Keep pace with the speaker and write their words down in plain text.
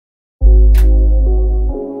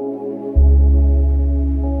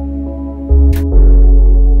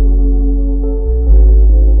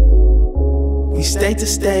the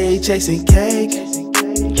stage, chasing cake.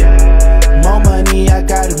 More money I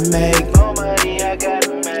gotta make.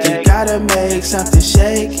 You gotta make something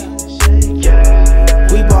shake.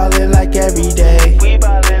 We ballin' like every day.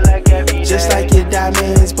 Just like your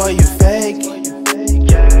diamonds, boy, you fake.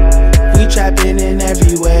 We trappin' in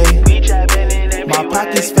every way. My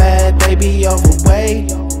pockets fat, they be overweight.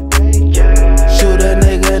 Shoot a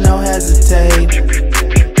nigga, no hesitate.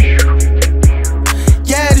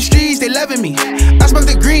 Yeah, the streets, they loving me. I smoke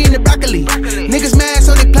the green, the broccoli. Niggas mad,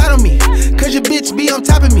 so they plot on me. Cause your bitch be on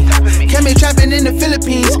top of me. Came in trapping in the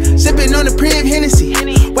Philippines, sipping on the Priv Hennessy.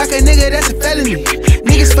 Whack a nigga, that's a felony.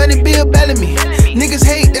 Niggas funny, Bill Bellamy. Niggas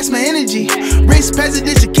hate, that's my energy. Race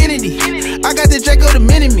Presidential Kennedy. I got the Draco, the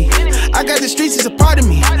mini-me. I got the streets as a part of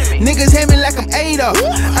me. Niggas hate me like I'm Adolf.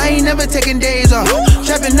 I ain't never taking days off.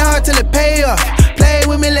 Trapping hard till it pay off. Play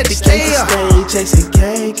with me, let the stay off. Chasing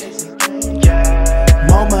cake.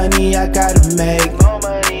 More money I gotta make.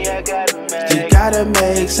 You gotta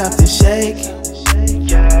make something shake.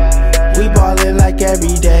 We ballin' like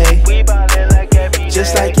every day.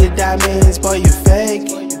 Just like your diamonds, boy, you fake.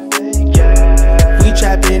 We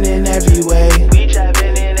trappin' in every way.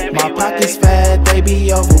 My pockets fat, they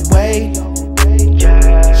be overweight.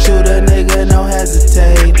 Shoot a nigga, no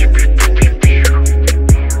hesitate.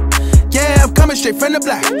 Yeah, I'm coming straight from the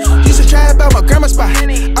block. Used to try about my grandma's spot.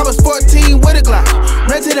 I was 14 with a Glock.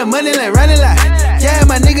 Ran to the money like running lot. Yeah,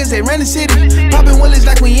 my niggas, they run the city. Poppin' willies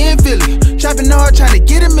like we in Philly. Trapping hard, trying to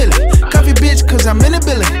get a million. Cuffy bitch, cause I'm in a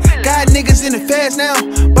billion. Got niggas in the fast now.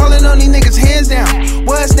 Ballin' on these niggas, hands down.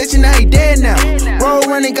 Was snitching, now he dead now. Roll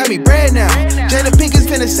running, got me bread now. Jada Pinkins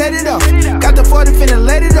finna set it off. Got the 40, finna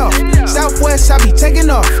let it off. Southwest, I be taking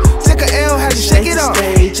off. Took a L, had to shake it off.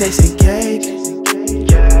 Chasing cake.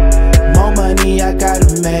 More money I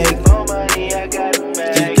gotta make.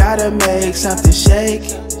 You gotta make something shake.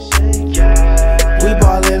 We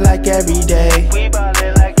ballin' like every day.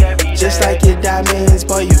 Just like your diamonds,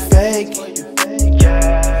 boy, you fake.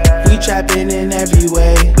 We trappin' in every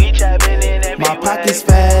way. My pockets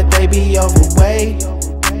fat, they be overweight.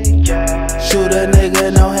 Shoot a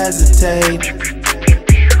nigga, no hesitate.